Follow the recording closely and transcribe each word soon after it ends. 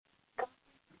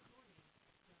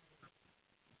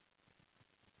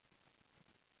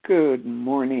Good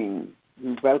morning.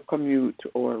 We welcome you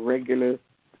to our regular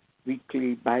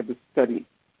weekly Bible study.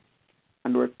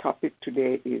 And our topic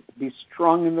today is Be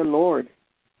Strong in the Lord.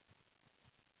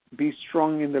 Be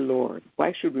strong in the Lord.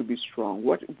 Why should we be strong?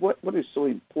 What is so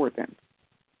important?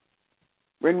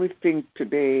 When we think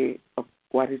today of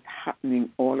what is happening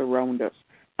all around us,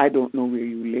 I don't know where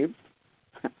you live.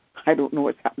 I don't know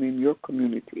what's happening in your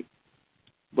community.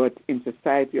 But in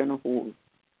society on a whole,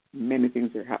 many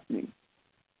things are happening.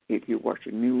 If you watch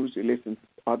the news, you listen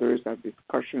to others have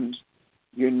discussions,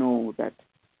 you know that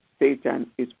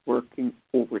Satan is working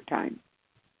overtime.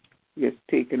 He has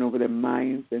taken over the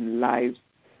minds and lives,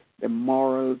 the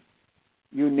morals,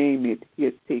 you name it. He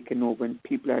has taken over, and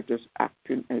people are just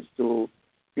acting as though,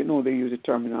 they use the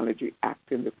terminology,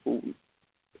 acting the fool.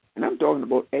 And I'm talking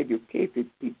about educated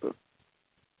people.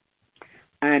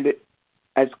 And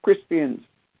as Christians,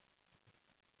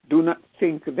 do not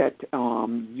think that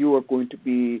you are going to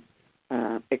be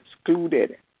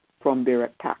excluded from their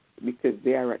attacks, because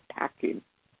they are attacking.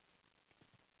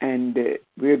 And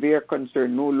where they are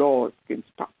concerned, no laws can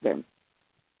stop them.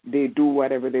 They do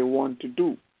whatever they want to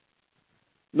do.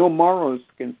 No morals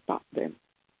can stop them.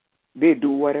 They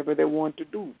do whatever they want to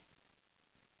do.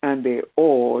 And they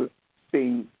all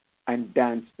sing and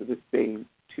dance to the same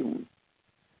tune.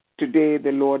 Today,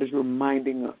 the Lord is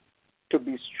reminding us to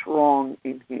be strong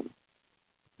in Him.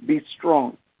 Be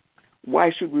strong. Why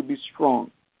should we be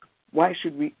strong? Why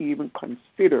should we even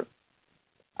consider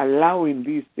allowing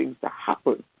these things to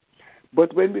happen?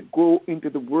 But when we go into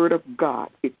the Word of God,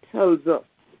 it tells us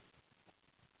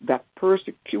that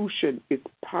persecution is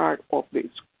part of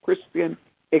this Christian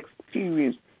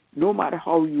experience. No matter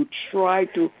how you try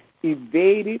to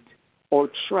evade it or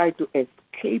try to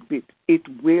escape it, it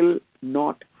will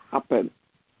not happen.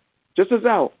 Just as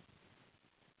how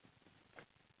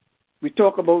we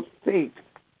talk about faith.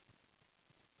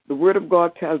 The Word of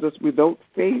God tells us without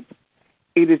faith,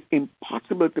 it is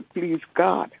impossible to please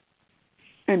God.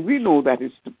 And we know that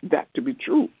to be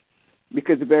true,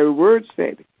 because the very Word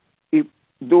said, if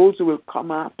those who will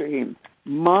come after Him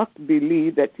must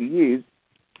believe that He is,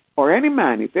 or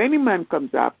if any man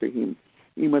comes after Him,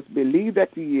 he must believe that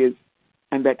He is,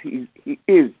 and that He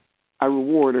is a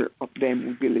rewarder of them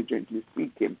who diligently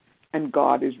seek Him. And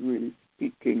God is really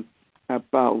speaking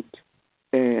about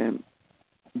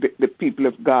the people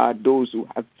of God, those who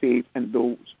have faith and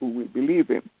those who will believe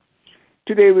Him.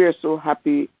 Today we are so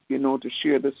happy, to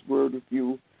share this word with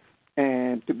you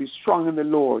and to be strong in the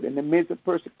Lord in the midst of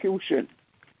persecution.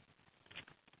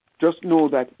 Just know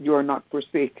that you are not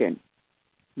forsaken.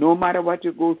 No matter what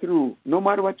you go through, no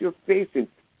matter what you're facing,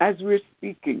 as we're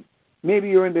speaking, maybe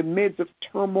you're in the midst of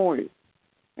turmoil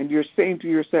and you're saying to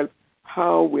yourself,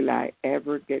 how will I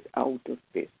ever get out of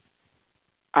this?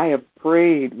 I have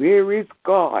prayed. Where is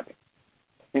God?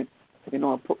 And,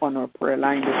 on our prayer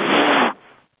line this morning,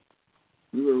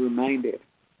 we were reminded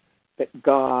that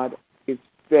God is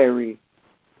very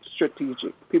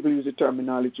strategic. People use the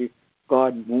terminology,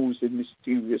 God moves in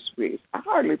mysterious ways. I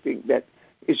hardly think that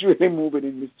it's really moving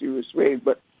in mysterious ways,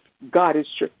 but God is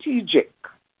strategic.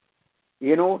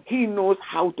 He knows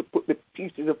how to put the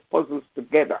pieces of puzzles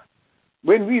together.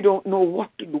 When we don't know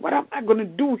what to do, what am I going to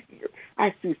do here?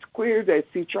 I see squares, I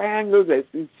see triangles, I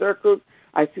see circles,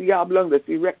 I see oblongs, I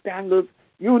see rectangles,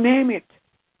 you name it.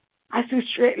 I see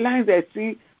straight lines, I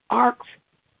see arcs.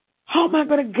 How am I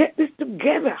going to get this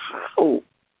together? How?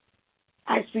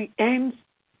 I see ends,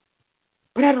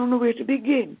 but I don't know where to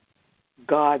begin.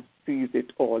 God sees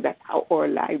it all. That's how our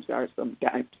lives are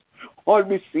sometimes. All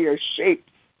we see are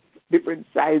shapes, different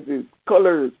sizes,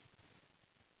 colors.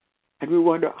 And we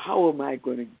wonder, how am I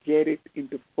going to get it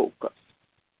into focus?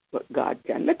 But God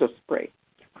can. Let us pray.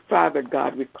 Father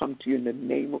God, we come to you in the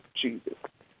name of Jesus.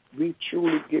 We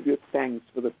truly give you thanks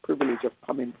for the privilege of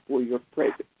coming before your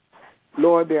presence.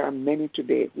 Lord, there are many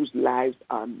today whose lives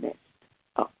are messed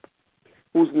up,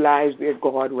 whose lives, dear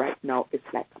God, right now, it's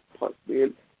like a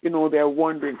puzzle. They're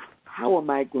wondering, how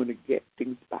am I going to get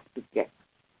things back together?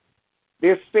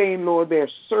 They're saying, Lord, they're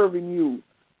serving you,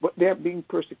 but they're being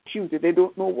persecuted. They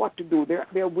don't know what to do.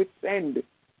 They're wit's end.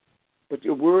 But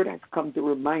your word has come to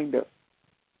remind us,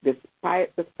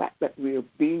 despite the fact that we are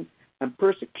being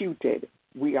persecuted,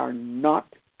 we are not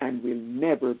and will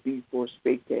never be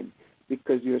forsaken,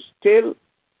 because you're still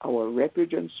our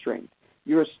refuge and strength.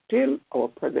 You're still our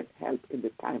present help in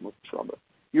the time of trouble.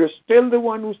 You're still the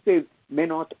one who says,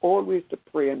 men ought always to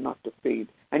pray and not to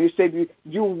faint. And you said,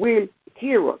 you will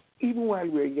hear us. Even while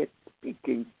we're yet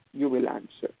speaking, you will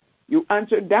answer. You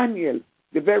answered Daniel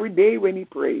the very day when he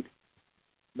prayed.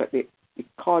 But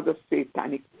because of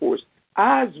satanic force,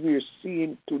 as we're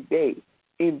seeing today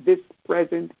in this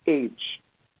present age,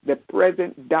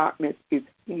 present darkness is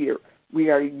here.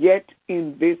 We are yet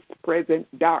in this present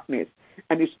darkness.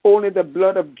 And it's only the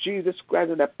blood of Jesus Christ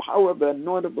and the power of the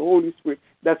anointing of the Holy Spirit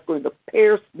that's going to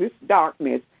pierce this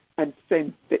darkness and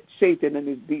send Satan and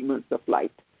his demons to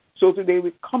flight. So today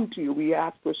we come to you. We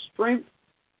ask for strength,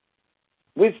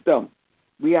 wisdom.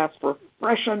 We ask for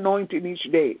fresh anointing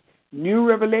each day, new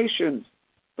revelations.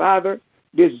 Father,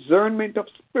 discernment of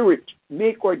spirit.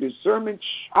 Make our discernment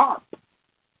sharp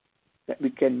that we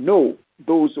can know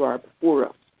those who are before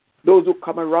us, those who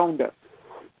come around us.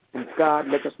 And God,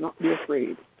 let us not be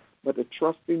afraid, but to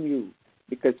trust in you,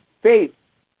 because faith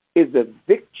is the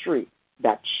victory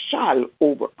that shall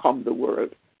overcome the world.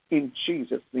 In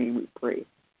Jesus' name we pray.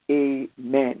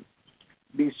 Amen.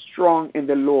 Be strong in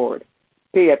the Lord.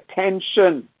 Pay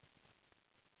attention.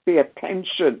 Pay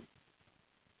attention.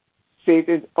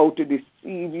 Satan's out to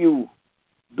deceive you.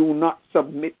 Do not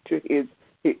submit to his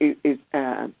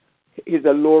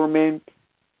allurement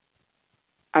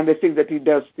and the things that he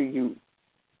does to you.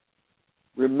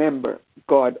 Remember,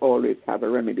 God always have a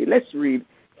remedy. Let's read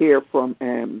here from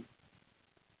 2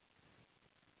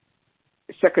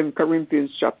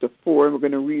 Corinthians chapter 4, and we're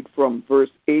going to read from verse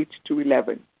 8 to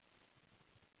 11.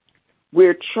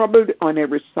 We're troubled on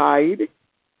every side,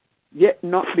 yet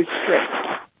not distressed.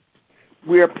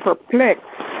 We are perplexed,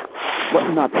 but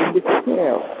not in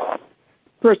despair.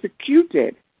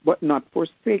 Persecuted, but not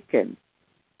forsaken.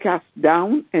 Cast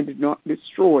down and not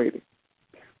destroyed.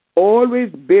 Always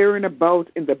bearing about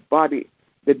in the body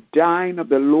the dying of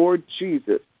the Lord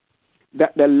Jesus,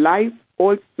 that the life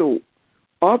also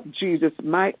of Jesus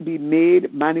might be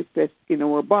made manifest in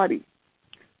our body.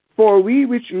 For we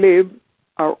which live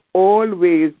are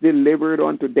always delivered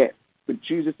unto death for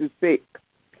Jesus' sake,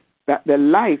 that the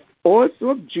life also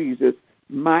of Jesus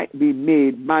might be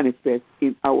made manifest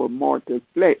in our mortal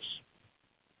flesh.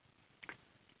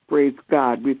 Praise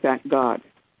God. We thank God.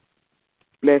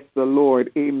 Bless the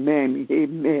Lord. Amen.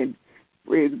 Amen.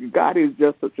 Praise God. Is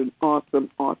just such an awesome,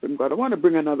 awesome God. I want to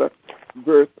bring another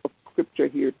verse of scripture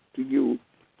here to you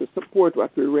to support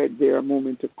what we read there a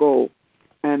moment ago.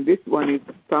 And this one is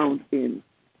found in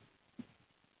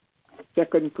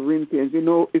 2 Corinthians. You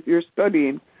know, if you're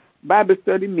studying, Bible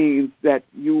study means that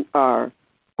you are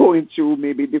going through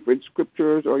maybe different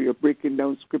scriptures, or you're breaking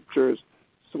down scriptures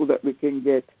so that we can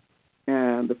get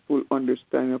the full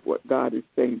understanding of what God is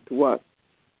saying to us.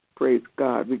 Praise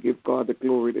God. We give God the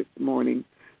glory this morning.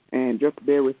 And just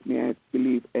bear with me. I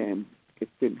believe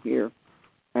it's in here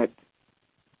at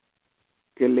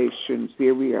Galatians.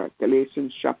 Here we are.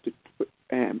 Galatians chapter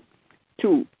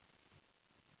 2.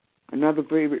 Another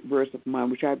favorite verse of mine,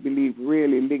 which I believe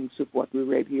really links with what we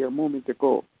read here a moment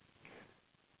ago.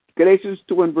 Galatians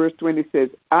 2 and verse 20 says,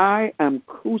 I am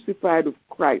crucified with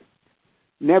Christ.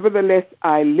 Nevertheless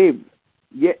I live,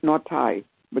 yet not I,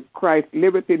 but Christ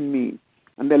liveth in me.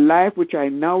 And the life which I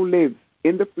now live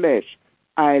in the flesh,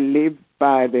 I live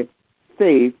by the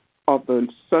faith of the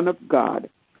Son of God,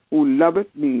 who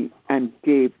loveth me and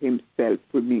gave himself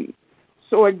for me.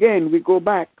 So again, we go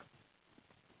back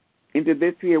into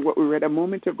this here, what we read a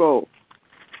moment ago,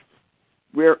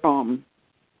 where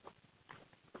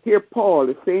here Paul,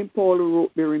 the same Paul who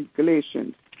wrote there in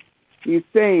Galatians, he's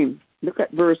saying, look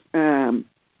at verse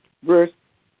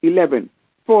 11.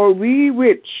 For we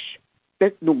which,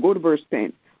 go to verse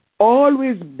 10.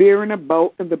 Always bearing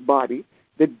about in the body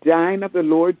the dying of the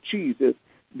Lord Jesus,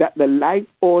 that the life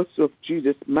also of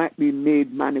Jesus might be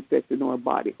made manifest in our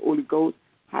body. Holy Ghost,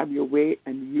 have your way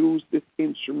and use this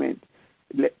instrument.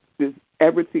 Let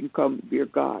everything come, dear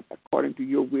God, according to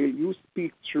your will. You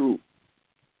speak through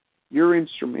your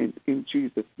instrument in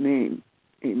Jesus' name.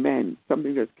 Amen.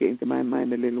 Something just came to my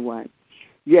mind a little while.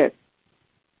 Yes.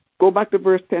 Go back to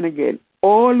verse 10 again.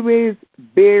 Always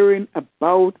bearing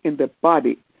about in the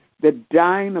body the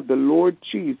dying of the Lord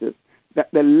Jesus, that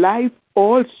the life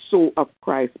also of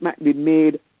Christ might be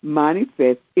made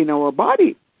manifest in our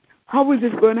body. How is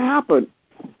this going to happen?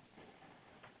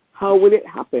 How will it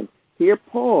happen? Here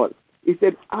Paul, he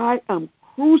said, I am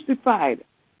crucified.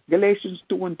 Galatians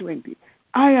 2 and 20.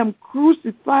 I am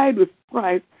crucified with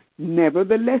Christ,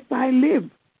 nevertheless I live.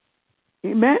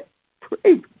 Amen?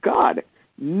 Praise God.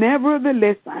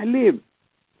 Nevertheless I live.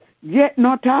 Yet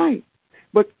not I,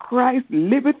 but Christ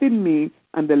liveth in me,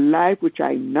 and the life which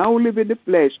I now live in the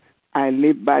flesh, I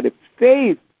live by the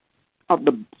faith of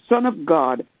the Son of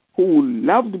God, who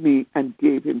loved me and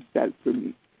gave himself for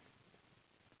me.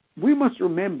 We must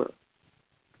remember,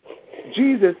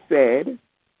 Jesus said,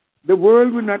 the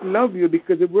world will not love you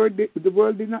because the world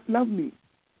did not love me.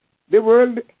 The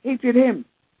world hated him.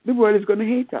 The world is going to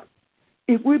hate us.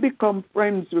 If we become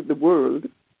friends with the world,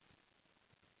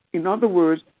 In other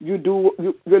words, you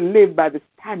live by the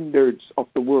standards of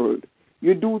the world.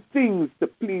 You do things to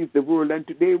please the world. And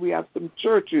today we have some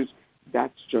churches,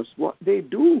 that's just what they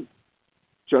do.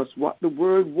 Just what the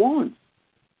world wants.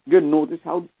 You notice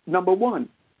how, number one,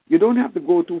 you don't have to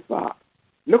go too far.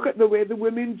 Look at the way the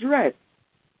women dress.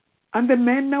 And the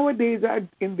men nowadays are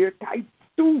in their tights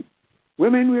too.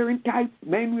 Women wearing tights,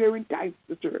 men wearing tights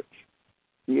to church.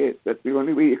 Yes, that's the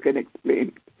only way you can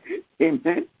explain it.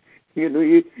 Amen.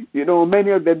 You know,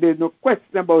 many of them, there's no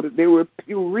question about it. They were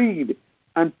pureed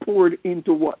and poured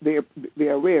into what they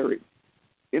are wearing.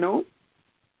 You know?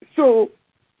 So,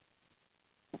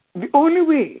 the only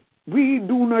way we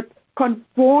do not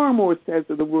conform ourselves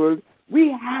to the world, we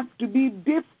have to be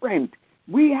different.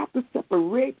 We have to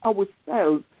separate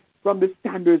ourselves from the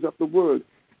standards of the world.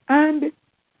 And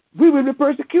we will be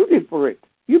persecuted for it.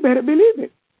 You better believe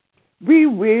it. We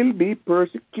will be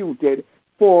persecuted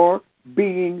for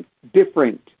being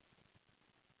different.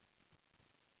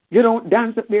 You don't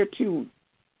dance at their tune.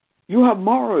 You have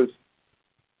morals,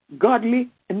 godly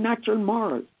and natural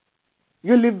morals.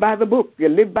 You live by the book. You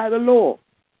live by the law.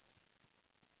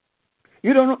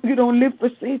 You don't live for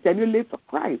Satan. You live for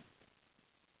Christ.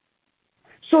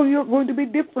 So you're going to be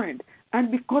different. And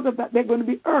because of that, they're going to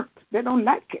be irked. They don't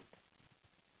like it.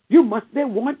 They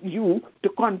want you to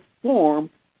conform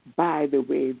by the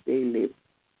way they live.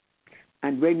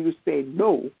 And when you say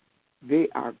no, they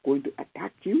are going to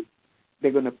attack you.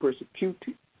 They're going to persecute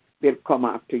you. They'll come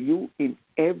after you in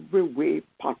every way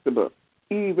possible,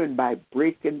 even by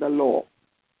breaking the law.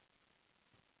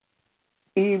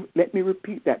 Let me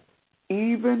repeat that.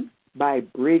 Even by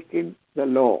breaking the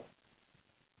law.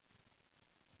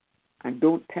 And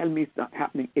don't tell me it's not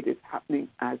happening. It is happening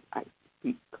as I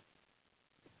speak.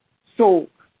 So,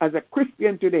 as a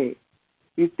Christian today,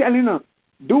 he's telling us,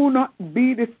 do not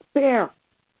be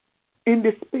in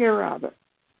despair rather.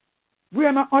 We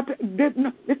are not,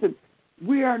 listen,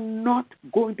 we are not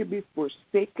going to be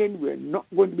forsaken. We are not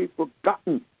going to be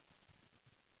forgotten.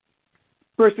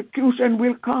 Persecution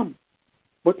will come,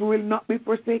 but we will not be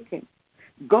forsaken.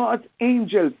 God's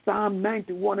angels, Psalm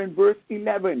 91 and verse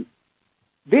 11,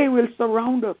 they will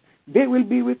surround us. They will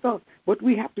be with us. But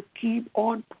we have to keep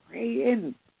on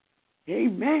praying.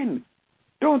 Amen.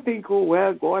 Don't think, oh,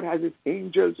 well, God has his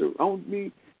angels around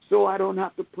me, so I don't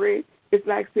have to pray. It's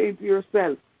like saying to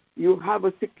yourself, you have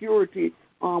a security,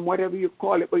 whatever you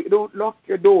call it, but you don't lock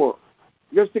your door.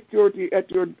 Your security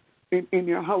in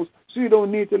your house, so you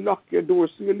don't need to lock your door,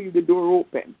 so you leave the door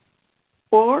open.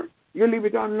 Or you leave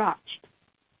it unlatched.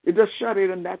 You just shut it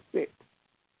and that's it.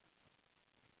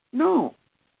 No.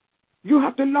 You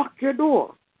have to lock your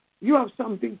door. You have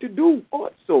something to do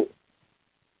also.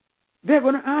 They're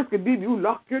going to ask you, did you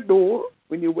lock your door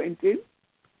when you went in?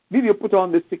 Did you put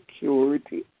on the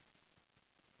security?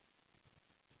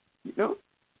 You know?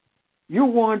 You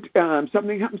want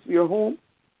something happens to your home,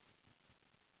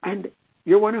 and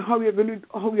you wonder how you're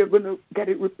going to get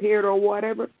it repaired or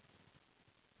whatever.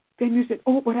 Then you say,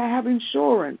 oh, but I have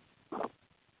insurance.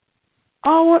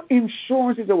 Our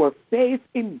insurance is our faith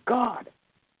in God.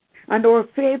 And our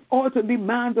faith also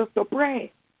demands us to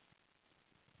pray.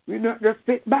 We not just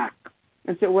sit back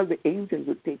and say, well, the angels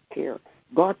will take care.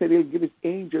 God said he'll give his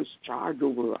angels charge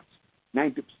over us.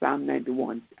 Psalm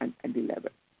 91 and 11.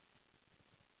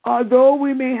 Although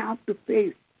we may have to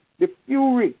face the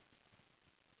fury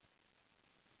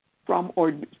from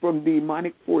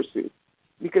demonic forces,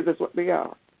 because that's what they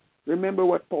are. Remember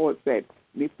what Paul said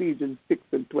in Ephesians 6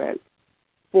 and 12.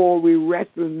 For we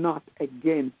wrestle not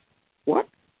against what?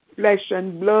 Flesh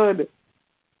and blood.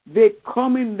 They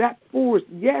come in that force.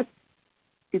 Yes,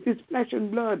 it is flesh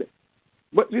and blood.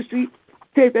 But you see,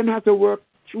 Satan has to work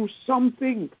through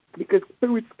something because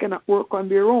spirits cannot work on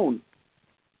their own.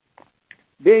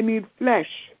 They need flesh.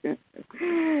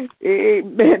 Amen.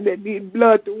 They need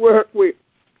blood to work with.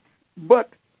 But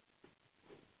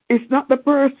it's not the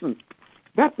person.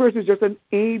 That person is just an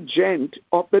agent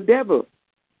of the devil.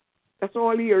 That's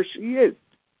all he or she is.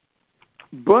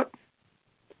 But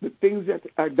the things that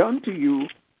are done to you,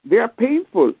 they are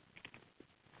painful.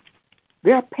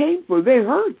 They are painful. They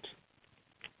hurt.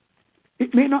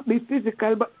 It may not be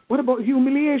physical, but what about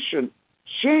humiliation,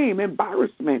 shame,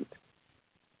 embarrassment?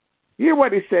 Hear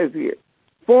what it says here.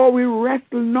 For we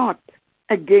wrestle not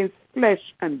against flesh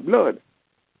and blood.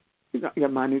 He's not your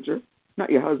manager,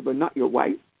 not your husband, not your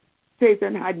wife.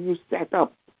 Satan had you set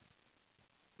up.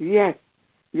 Yes,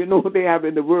 you know they have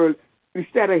in the world. He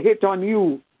set a hit on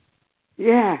you.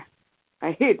 Yeah,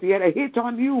 a hit. He had a hit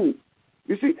on you.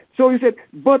 You see? So he said,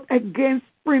 but against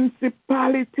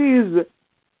principalities,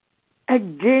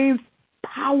 against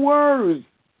powers.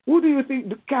 Who do you think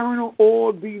is carrying out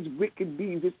all these wicked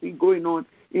deeds you see going on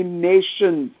in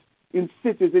nations, in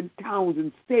cities, in towns,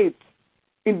 in states,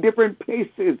 in different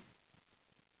places?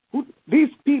 These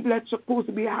people are supposed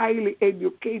to be highly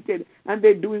educated, and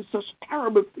they're doing such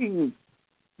terrible things.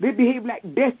 They behave like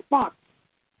despots,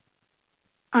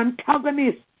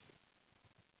 antagonists,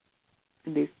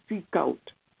 and they seek out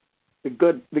the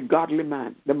godly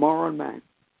man, the moral man,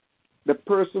 the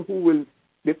person who will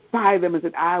defy them and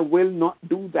say, I will not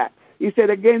do that. He said,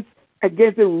 against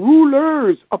the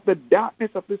rulers of the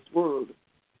darkness of this world,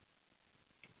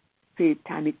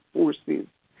 satanic forces.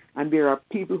 And there are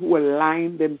people who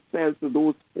align themselves to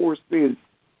those forces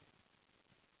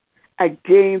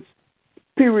against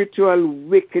spiritual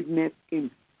wickedness in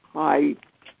high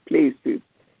places.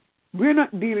 We're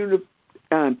not dealing with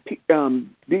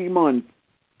demons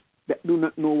that do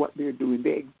not know what they're doing.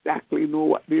 They exactly know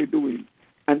what they're doing.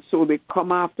 And so they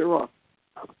come after us.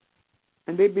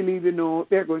 And they believe,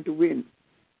 they're going to win.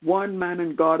 One man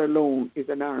and God alone is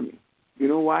an army. You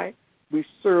know why? We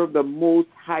serve the Most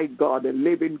High God, the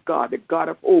living God, the God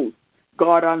of hosts,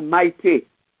 God Almighty,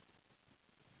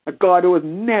 a God who has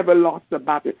never lost a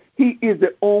battle. He is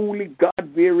the only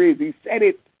God there is. He said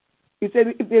it. He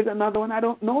said, if there's another one, I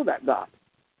don't know that God,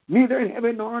 neither in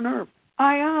heaven nor on earth.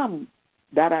 I am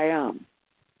that I am.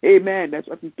 Amen. That's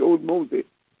what he told Moses.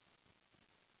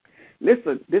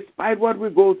 Listen, despite what we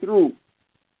go through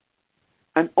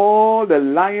and all the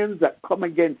lions that come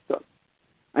against us,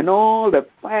 and all the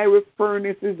fiery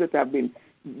furnaces that have been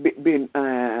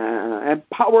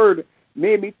empowered,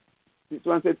 maybe, this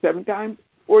one said 7 times,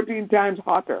 14 times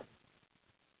hotter.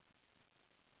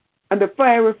 And the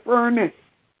fiery furnace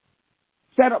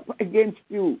set up against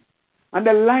you. And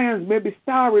the lions may be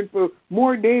starving for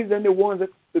more days than the ones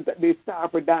that they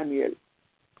starved for Daniel.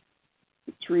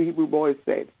 The 3 Hebrew boys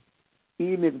said,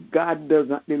 even if God does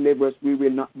not deliver us, we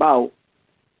will not bow.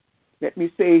 Let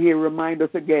me say here, remind us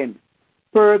again,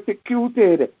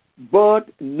 persecuted, but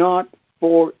not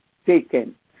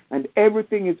forsaken. And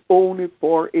everything is only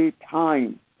for a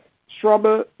time.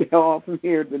 Trouble, I often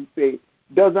hear them say,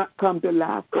 does not come to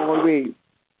last always.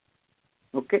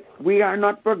 Okay? We are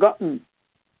not forgotten.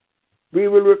 We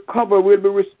will recover, we'll be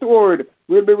restored,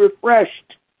 we'll be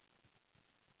refreshed.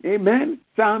 Amen?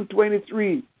 Psalm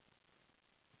 23.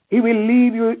 He will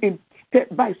lead you in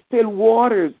by still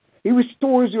waters. He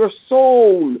restores your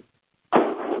soul.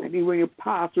 And when you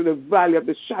pass through the valley of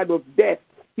the shadow of death,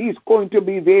 he's going to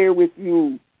be there with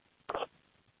you.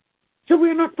 So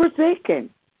we're not forsaken.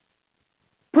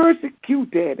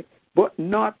 Persecuted, but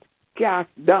not cast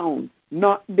down,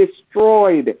 not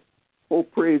destroyed. Oh,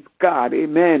 praise God.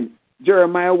 Amen.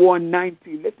 Jeremiah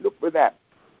 1:19. Let's look for that.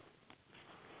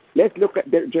 Let's look at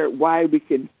why we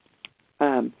can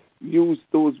use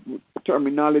those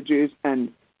terminologies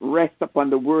and rest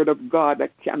upon the word of God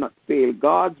that cannot fail.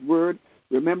 God's word,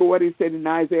 remember what he said in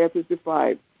Isaiah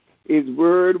 55. His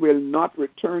word will not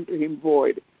return to him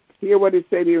void. Hear what he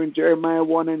said here in Jeremiah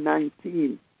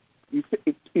 1:19.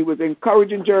 He was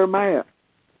encouraging Jeremiah.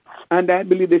 And I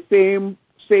believe the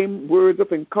same words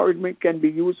of encouragement can be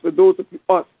used for those of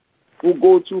us who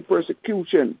go through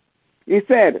persecution. He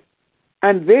said,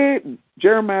 and they,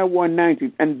 Jeremiah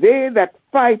 1:19, and they that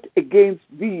fight against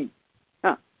thee,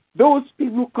 those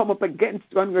people who come up against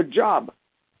you on your job,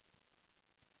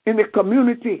 in the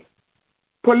community,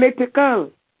 political,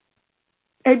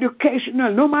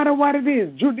 educational, no matter what it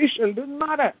is, judicial, doesn't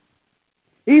matter.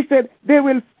 He said, they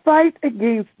will fight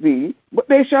against thee, but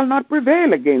they shall not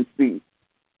prevail against thee.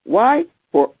 Why?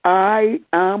 For I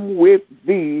am with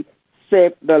thee,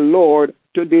 saith the Lord,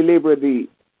 to deliver thee.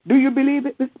 Do you believe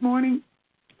it this morning?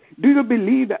 Do you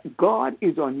believe that God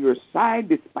is on your side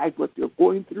despite what you're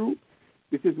going through?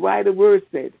 This is why the word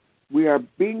said, we are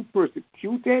being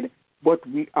persecuted, but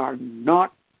we are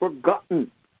not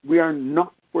forgotten. We are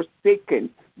not forsaken.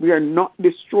 We are not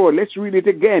destroyed. Let's read it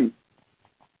again.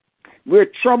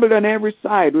 We're troubled on every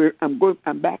side. I'm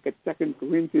back at 2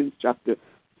 Corinthians chapter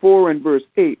 4 and verse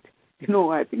 8.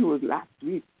 I think it was last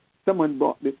week. Someone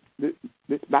brought this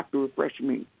back to refresh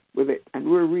me with it. And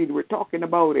we're talking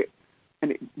about it.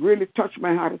 And it really touched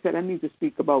my heart. I said, I need to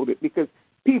speak about it because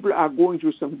people are going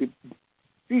through some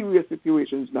serious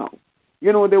situations now.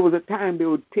 There was a time they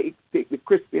would take the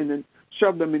Christians and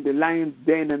shove them in the lion's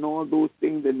den and all those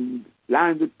things, and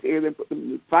lions would tear them, put them in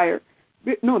the fire.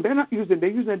 They're not using, they're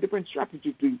using a different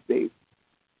strategy these days.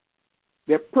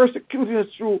 They're persecuting us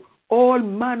through all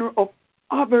manner of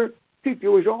other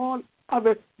situations, all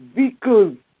other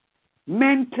vehicles,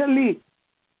 mentally,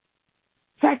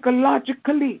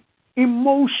 psychologically,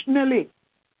 emotionally.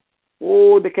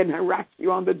 Oh, they can harass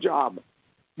you on the job.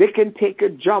 They can take a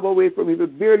job away from you. They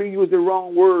barely use the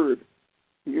wrong word.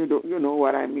 You know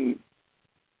what I mean.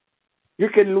 You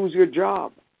can lose your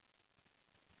job.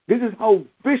 This is how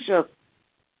vicious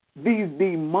these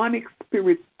demonic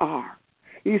spirits are.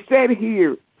 He said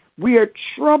here, we are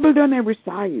troubled on every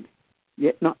side,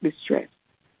 yet not distressed.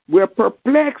 We are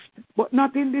perplexed, but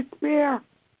not in despair.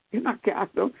 You're not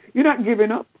cast down. You're not giving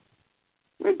up.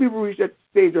 When people reach that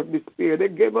stage of despair, they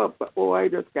give up. Oh, I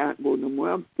just can't go no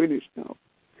more. I'm finished now.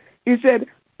 He said,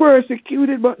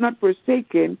 persecuted but not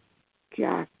forsaken,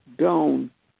 cast down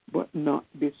but not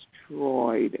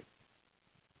destroyed.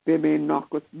 They may knock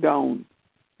us down.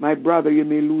 My brother, you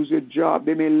may lose your job.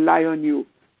 They may lie on you.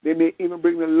 They may even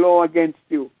bring the law against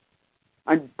you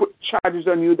and put charges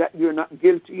on you that you're not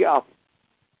guilty of.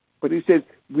 But he says,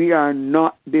 we are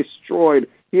not destroyed.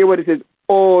 Hear what it says,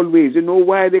 always. You know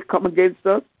why they come against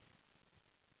us?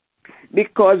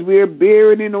 Because we are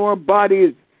bearing in our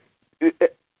bodies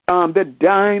the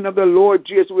dying of the Lord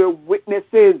Jesus. We are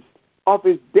witnesses of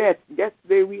his death.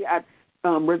 Yesterday we had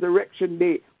Resurrection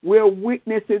Day. We are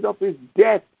witnesses of his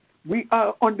death. We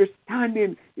are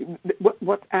understanding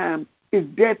what his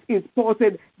death is. Paul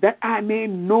said, that I may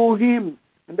know him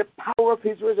and the power of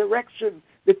his resurrection,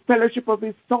 the fellowship of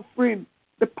his suffering,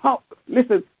 the power,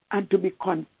 listen, and to be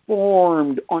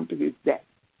conformed unto his death.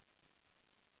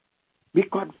 Be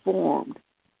conformed.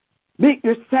 Make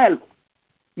yourself.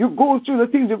 You go through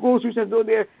the things you go through as though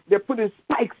they're putting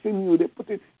spikes in you. They're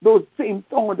putting those same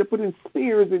thorns. They're putting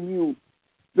spears in you.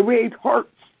 The way it hurts.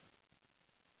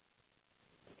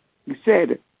 He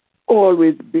said,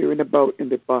 always bearing about in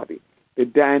the body the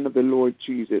dying of the Lord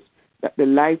Jesus, that the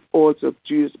life also of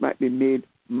Jesus might be made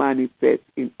manifest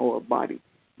in our body.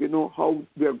 You know how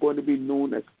we are going to be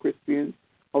known as Christians,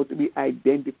 how to be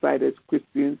identified as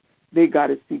Christians? They got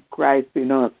to see Christ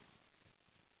in us.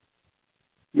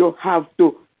 You have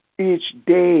to each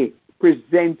day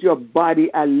present your body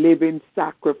a living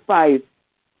sacrifice.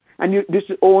 And this is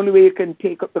the only way you can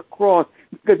take up the cross,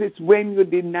 because it's when you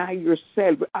deny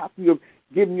yourself, after you've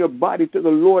given your body to the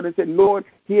Lord and said, Lord,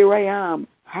 here I am,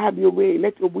 have your way,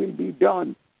 let your will be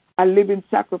done, a living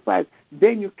sacrifice.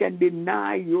 Then you can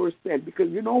deny yourself, because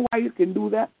you know why you can do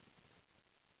that?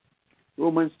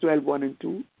 Romans 12:1 and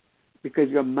 2, because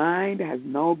your mind has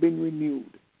now been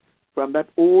renewed from that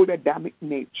old Adamic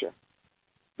nature,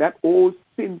 that old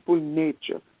sinful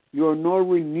nature. You're now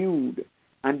renewed,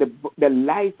 and the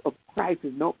life of Christ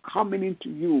is now coming into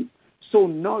you. So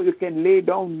now you can lay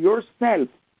down yourself.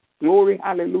 Glory,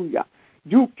 hallelujah.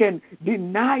 You can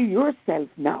deny yourself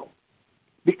now,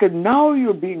 because now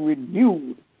you're being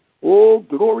renewed. Oh,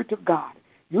 glory to God.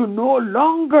 You're no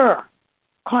longer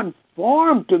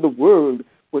conformed to the world,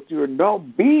 but you're now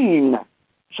being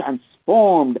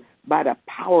transformed by the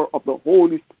power of the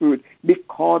Holy Spirit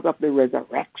because of the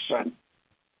resurrection.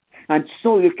 And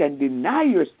so you can deny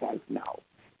yourself now,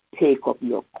 take up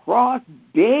your cross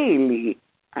daily,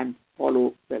 and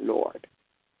follow the Lord.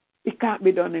 It can't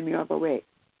be done any other way.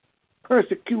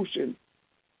 Persecution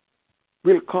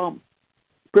will come.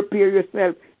 Prepare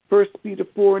yourself. 1 Peter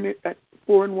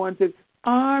 4:1 says,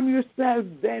 arm yourselves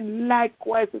then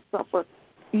likewise to suffer,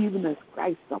 even as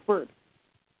Christ suffered.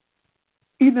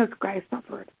 Even as Christ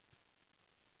suffered.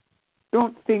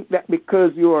 Don't think that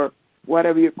because you're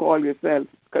whatever you call yourself,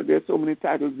 because there's so many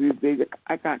titles these days,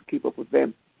 I can't keep up with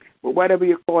them. But whatever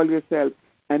you call yourself,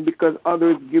 and because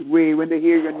others give way when they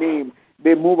hear your name,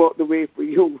 they move out the way for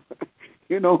you.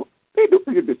 You know, they do.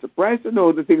 You'd be surprised to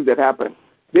know the things that happen.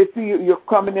 They see you're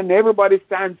coming and everybody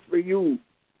stands for you.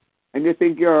 And you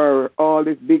think you're all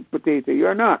this big potato.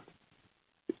 You're not.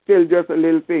 It's still just a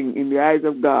little thing in the eyes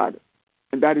of God.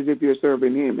 And that is if you're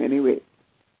serving him anyway.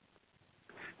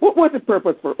 What was the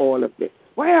purpose for all of this?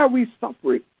 Why are we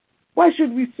suffering? Why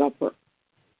should we suffer?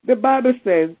 The Bible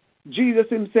says Jesus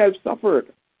himself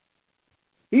suffered.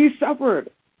 He suffered.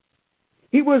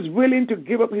 He was willing to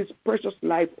give up his precious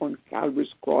life on Calvary's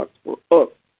cross for us.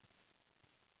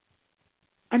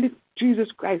 And if Jesus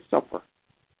Christ suffered,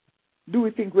 do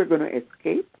we think we're going to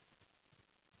escape?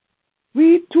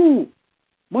 We too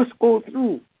must go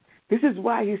through. This is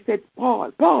why he said,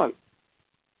 Paul,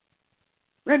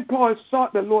 when Paul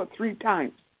sought the Lord 3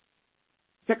 times,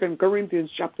 2 Corinthians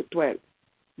chapter 12,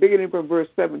 beginning from verse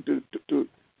 7 to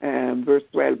verse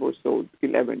 12 or so,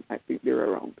 11, I think they're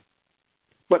around.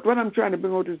 But what I'm trying to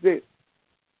bring out is this.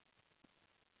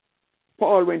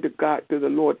 Paul went to God, to the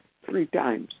Lord 3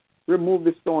 times. Remove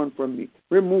this thorn from me.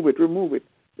 Remove it.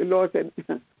 The Lord said,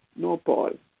 no,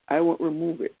 Paul, I won't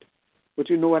remove it. But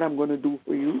you know what I'm going to do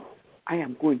for you? I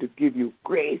am going to give you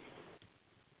grace.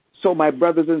 So my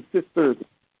brothers and sisters,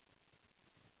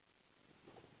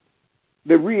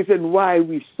 the reason why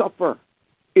we suffer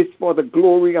is for the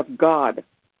glory of God.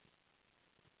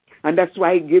 And that's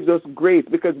why He gives us grace,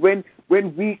 because when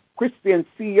we Christians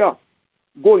see us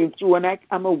going through, and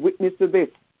I'm a witness to this,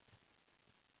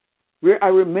 where I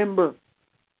remember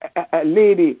a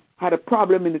lady had a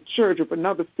problem in the church with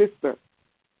another sister,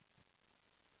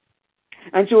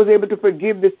 and she was able to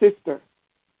forgive the sister.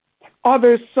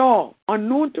 Others saw,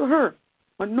 unknown to her,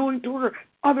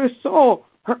 others saw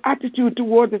her attitude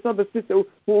towards this other sister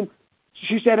whom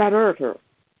she said had hurt her.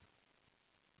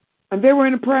 And they were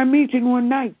in a prayer meeting one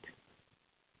night.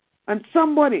 And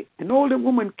somebody, an older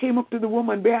woman, came up to the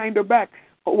woman behind her back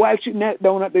while she knelt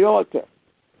down at the altar.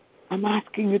 I'm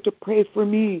asking you to pray for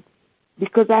me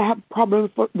because I have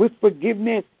problems with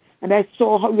forgiveness. And I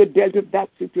saw how you dealt with that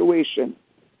situation.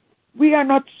 We are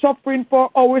not suffering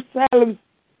for ourselves.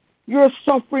 You're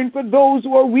suffering for those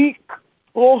who are weak.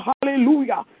 Oh,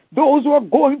 hallelujah. Those who are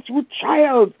going through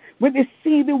trials, when they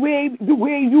see the way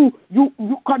you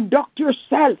conduct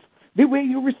yourself, the way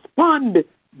you respond,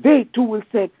 they too will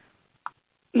say,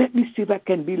 let me see if I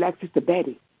can be like Sister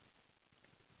Betty.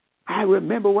 I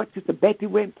remember what Sister Betty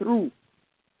went through.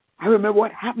 I remember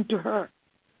what happened to her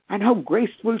and how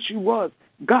graceful she was.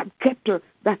 God kept her.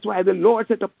 That's why the Lord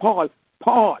said to Paul,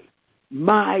 Paul,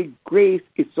 my grace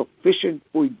is sufficient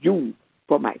for you,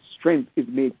 for my strength is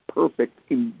made perfect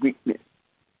in weakness.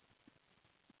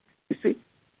 You see?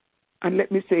 And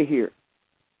let me say here,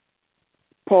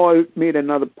 Paul made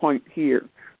another point here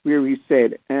where he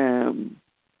said, in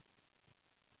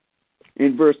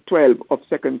verse 12 of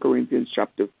 2 Corinthians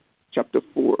chapter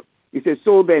 4, he says,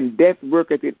 so then death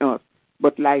worketh in us,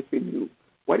 but life in you.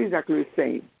 What is actually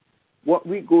saying? What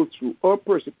we go through, our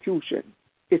persecution,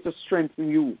 is to strengthen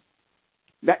you,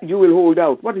 that you will hold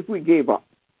out. What if we gave up?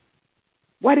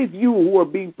 What if you who are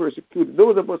being persecuted,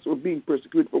 those of us who are being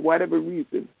persecuted for whatever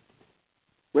reason,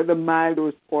 whether mild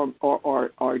or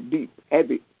deep,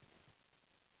 heavy,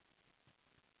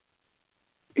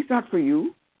 it's not for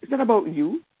you. It's not about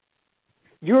you.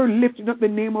 You're lifting up the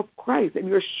name of Christ and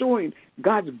you're showing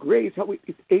God's grace, how it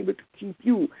is able to keep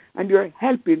you. And you're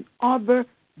helping other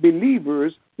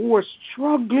believers who are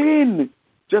struggling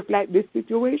just like this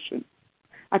situation.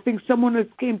 I think someone else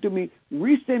came to me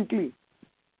recently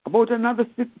about another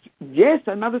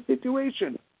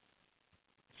situation.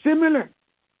 Similar.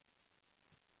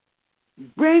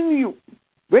 When you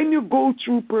go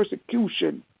through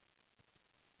persecution,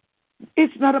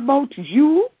 it's not about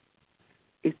you.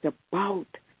 It's about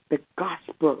the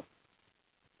gospel.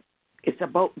 It's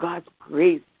about God's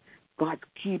grace, God's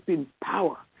keeping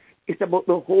power. It's about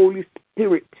the Holy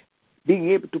Spirit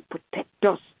being able to protect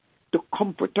us, to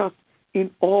comfort us in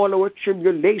all our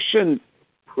tribulations.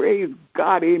 Praise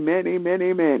God. Amen, amen,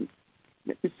 amen.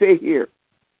 Let me say here.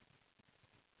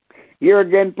 Here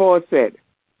again, Paul said,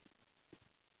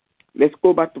 let's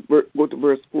go back to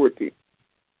verse 14.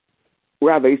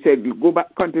 Rather, he said, go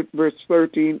back to verse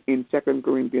 13 in 2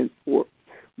 Corinthians 4.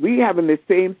 We have in the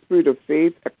same spirit of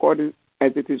faith, according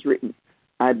as it is written,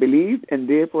 I believe, and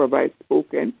therefore have I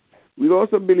spoken. We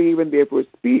also believe, and therefore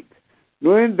speak,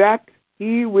 knowing that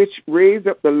he which raised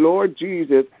up the Lord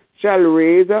Jesus shall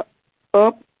raise up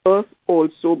us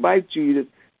also by Jesus,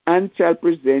 and shall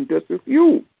present us with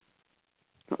you.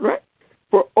 All right?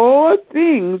 For all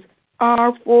things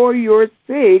are for your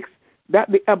sakes,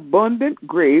 that the abundant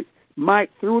grace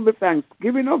might through the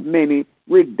thanksgiving of many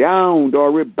redound or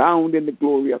rebound in the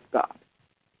glory of God.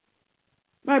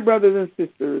 My brothers and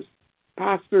sisters,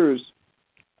 pastors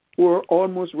who are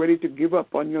almost ready to give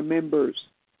up on your members,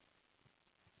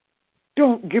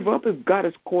 don't give up if God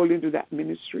has called into that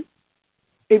ministry.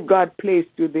 If God placed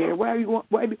you there, why are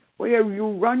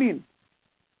you running?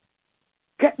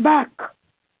 Get back.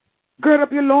 Gird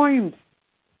up your loins.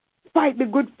 Fight the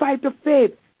good fight of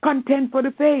faith. Contend for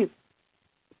the faith.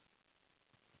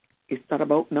 It's not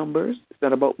about numbers. It's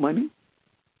not about money.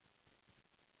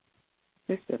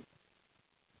 Listen.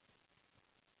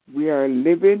 We are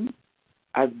living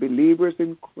as believers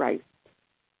in Christ.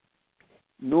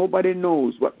 Nobody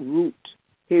knows what route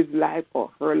his life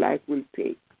or her life will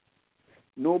take.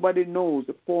 Nobody knows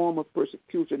the form of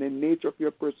persecution and nature of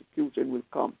your persecution will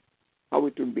come, how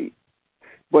it will be.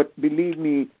 But believe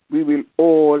me, we will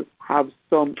all have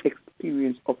some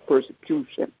experience of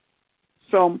persecution.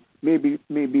 Some may be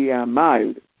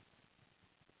mild.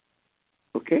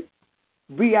 Okay?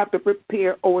 We have to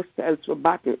prepare ourselves for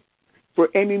battle. For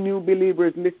any new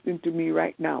believers listening to me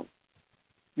right now,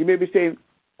 you may be saying,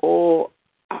 oh,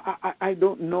 I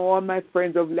don't know, all my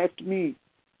friends have left me.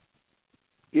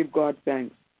 Give God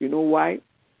thanks. You know why?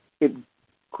 If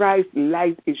Christ's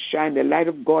light is shining, the light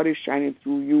of God is shining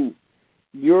through you,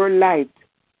 your light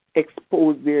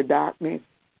exposes their darkness.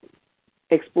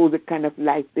 expose the kind of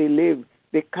life they live.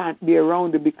 They can't be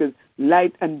around it because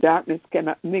light and darkness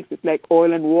cannot mix. It's like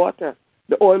oil and water.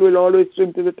 The oil will always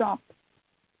swim to the top.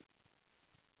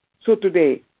 So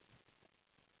today,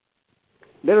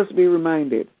 let us be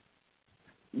reminded,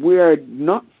 we are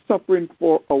not suffering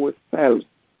for ourselves.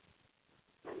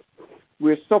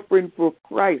 We're suffering for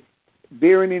Christ,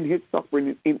 bearing in his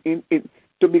suffering,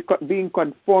 being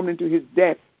conformed into his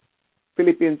death.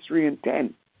 Philippians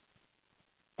 3:10.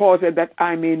 Paul said that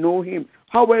I may know him.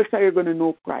 How else are you going to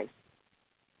know Christ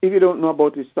if you don't know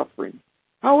about his suffering?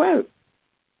 How else?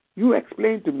 You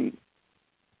explain to me.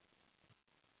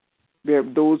 There are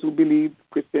those who believe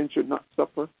Christians should not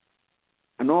suffer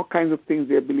and all kinds of things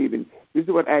they're believing. This is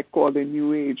what I call the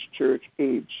New Age church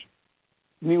age.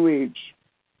 New Age.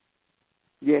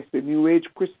 Yes, the New Age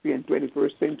Christian,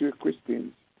 21st century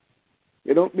Christians.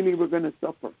 They don't believe we're going to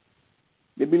suffer.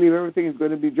 They believe everything is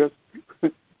going to be just,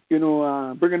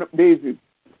 bringing up daisies.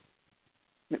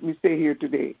 Let me say here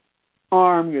today,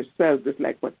 arm yourself, just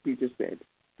like what Peter said,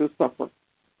 to suffer.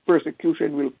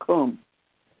 Persecution will come.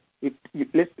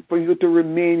 For you to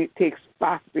remain, it takes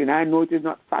fasting. I know it is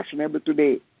not fashionable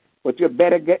today, but you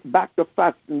better get back to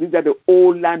fasting. These are the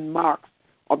old landmarks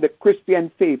of the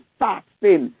Christian faith.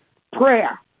 Fasting,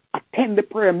 prayer, attend the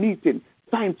prayer meeting.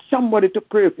 Find somebody to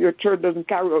pray if your church doesn't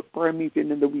carry out prayer meeting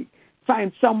in the week.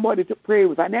 Find somebody to pray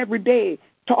with, and every day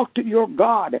talk to your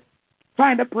God.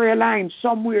 Find a prayer line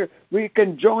somewhere where you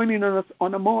can join in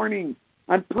on a morning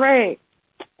and pray.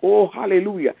 Oh,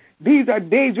 hallelujah. These are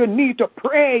days you need to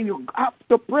pray. You have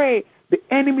to pray. The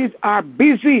enemies are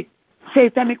busy.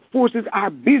 Satanic forces are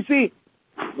busy.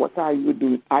 What are you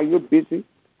doing? Are you busy?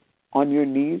 On your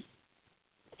knees?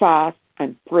 Fast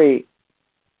and pray.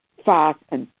 Fast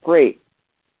and pray.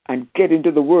 And get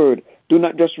into the Word. Do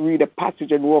not just read a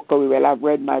passage and walk away. Well, I've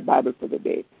read my Bible for the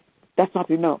day. That's not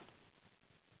enough.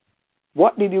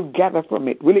 What did you gather from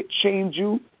it? Will it change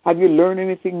you? Have you learned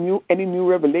anything new? Any new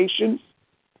revelations?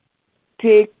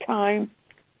 Take time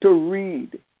to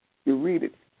read. You read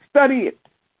it. Study it.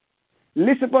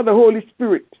 Listen for the Holy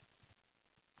Spirit.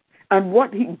 And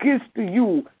what he gives to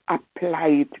you, apply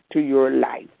it to your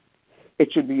life.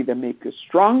 It should either make you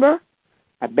stronger,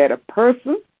 a better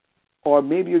person, or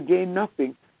maybe you gain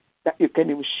nothing that you can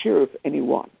even share with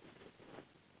anyone.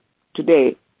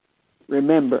 Today,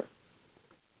 remember,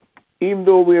 even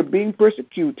though we are being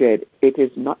persecuted,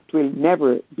 will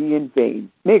never be in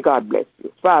vain. May God bless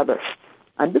you. Father,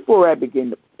 and before I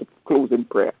begin the closing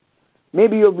prayer,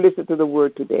 maybe you've listened to the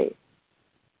word today,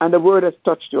 and the word has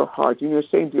touched your heart, and you're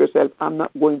saying to yourself, I'm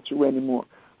not going through anymore.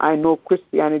 I know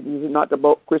Christianity is not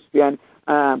about this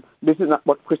is not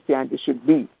what Christianity should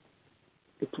be.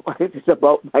 It's what it is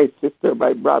about, my sister,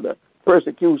 my brother.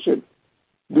 Persecution.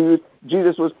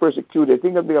 Jesus was persecuted.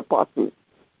 Think of the apostles,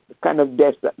 the kind of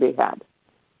deaths that they had.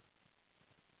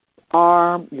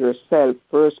 Arm yourself,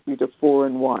 1 Peter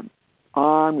 4:1.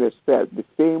 Arm yourself. The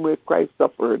same way Christ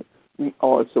suffered, we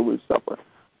also will suffer.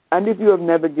 And if you have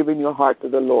never given your heart to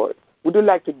the Lord, would you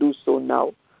like to do so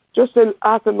now? Just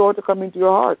ask the Lord to come into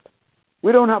your heart.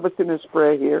 We don't have a sinner's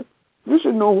prayer here. You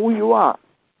should know who you are.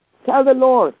 Tell the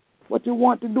Lord what you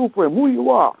want to do for him, who you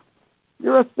are.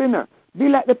 You're a sinner. Be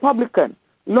like the publican.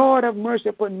 Lord, have mercy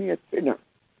upon me, a sinner.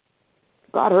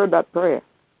 God heard that prayer.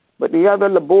 But the other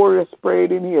laborious prayer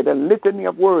in here, the litany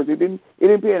of words, he didn't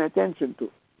pay any attention to.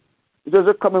 It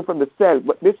was coming from the self.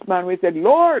 But this man, when he said,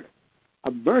 Lord,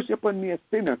 have mercy upon me, a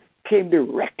sinner, came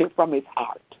directly from his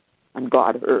heart. And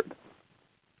God heard.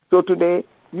 So today,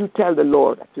 you tell the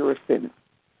Lord that you're a sinner.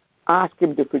 Ask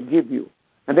him to forgive you.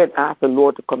 And then ask the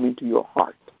Lord to come into your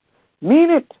heart.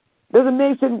 Mean it. Doesn't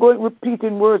make sense going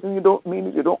repeating words and you don't mean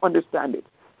it, you don't understand it.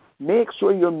 Make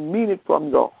sure you mean it from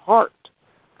your heart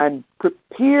and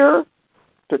prepare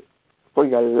for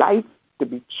your life to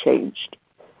be changed.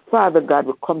 Father God,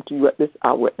 we come to you at this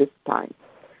hour, at this time.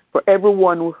 For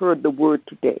everyone who heard the word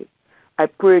today, I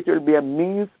pray it will be a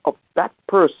means of that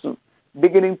person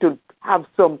beginning to have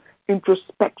some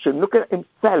introspection, look at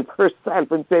himself,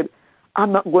 herself, and said,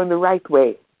 I'm not going the right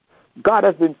way. God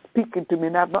has been speaking to me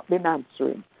and I've not been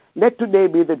answering. Let today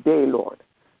be the day, Lord.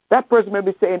 That person may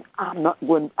be saying, I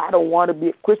don't want to be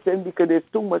a Christian because there's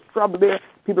too much trouble there.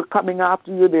 People coming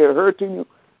after you, they're hurting you.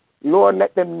 Lord,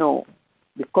 let them know,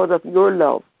 because of your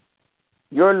love,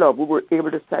 we were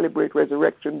able to celebrate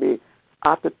Resurrection Day.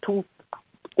 After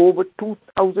over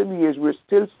 2,000 years, we're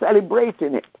still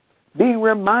celebrating it, being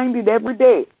reminded every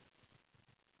day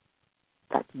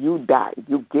that you died.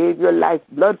 You gave your life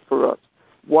blood for us.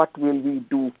 What will we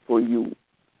do for you?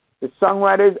 The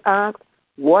songwriters asked,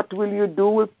 what will you do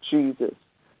with Jesus?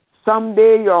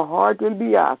 Someday your heart will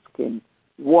be asking,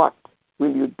 what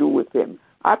will you do with him?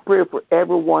 I pray for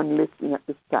everyone listening at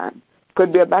this time.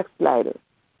 Could be a backslider.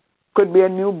 Could be a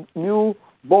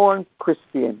newborn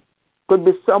Christian. Could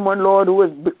be someone, Lord, who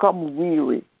has become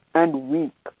weary and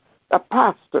weak. A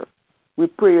pastor. We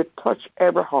pray you touch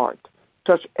every heart,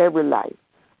 touch every life,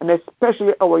 and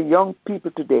especially our young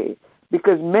people today,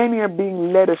 because many are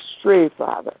being led astray,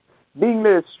 Father, being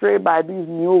led astray by these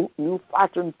new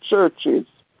fashioned churches,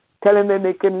 telling them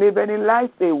they can live any life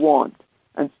they want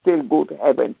and still go to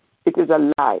heaven. It is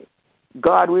a lie.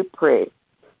 God, we pray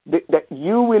that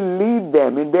you will lead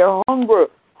them in their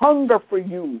hunger for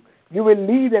you. You will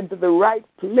lead them to the right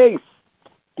place.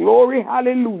 Glory,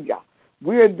 hallelujah,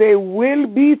 where they will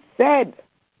be fed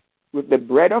with the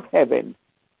bread of heaven.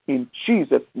 In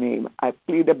Jesus' name, I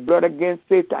plead the blood against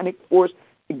satanic force,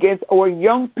 against our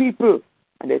young people,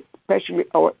 and especially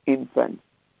our infants.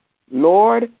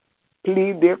 Lord,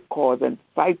 plead their cause and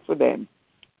fight for them.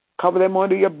 Cover them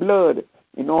under your blood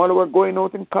in all our going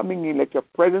out and coming in. Let your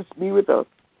presence be with us.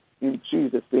 In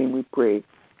Jesus' name we pray.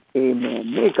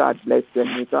 Amen. May God bless you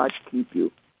and may God keep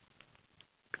you.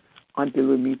 Until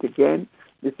we meet again,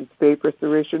 this is Faith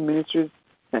Restoration Ministries.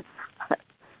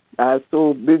 I was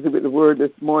so busy with the word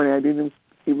this morning, I didn't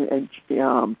even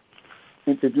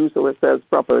introduce ourselves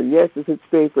properly. Yes, this is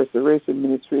Faith Restoration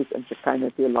Ministries and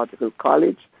Shekinah Theological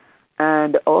College.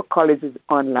 And our college is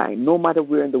online. No matter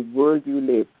where in the world you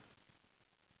live,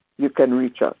 you can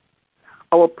reach us.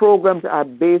 Our programs are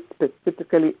based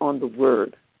specifically on the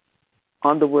Word.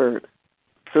 On the Word.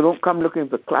 So don't come looking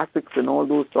for classics and all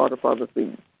those sort of other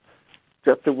things.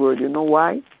 Just the Word. You know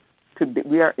why? Today,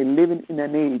 we are living in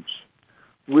an age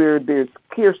where there's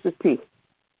scarcity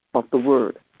of the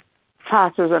Word.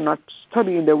 Pastors are not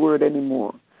studying the Word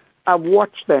anymore. I've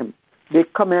watched them. They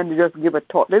come in and just give a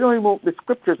talk. They don't even open the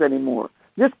scriptures anymore.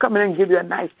 Just come in and give you a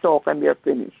nice talk and they're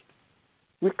finished.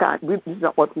 This is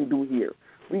not what we do here.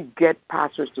 We get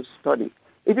pastors to study.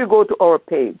 If you go to our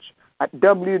page at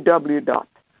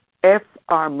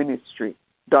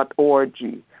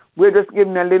www.frministry.org, we're just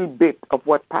giving a little bit of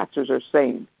what pastors are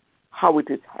saying, how it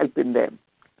is helping them,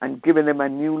 and giving them a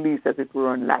new lease as it were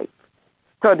on life.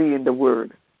 Studying the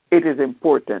Word. It is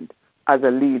important as a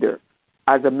leader,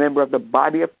 as a member of the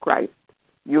body of Christ.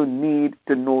 You need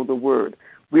to know the Word.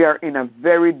 We are in a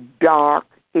very dark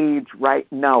age right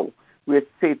now with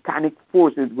satanic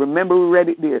forces. Remember we read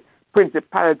it there.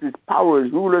 Principalities,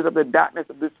 powers, rulers of the darkness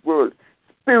of this world,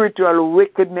 spiritual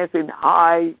wickedness in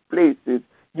high places.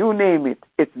 You name it,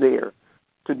 it's there.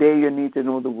 Today you need to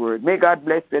know the Word. May God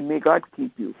bless you and may God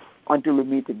keep you until we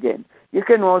meet again. You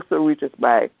can also reach us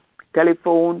by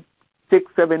telephone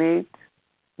 678-964-4096.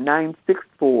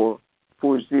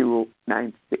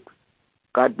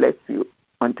 God bless you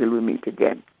until we meet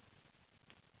again.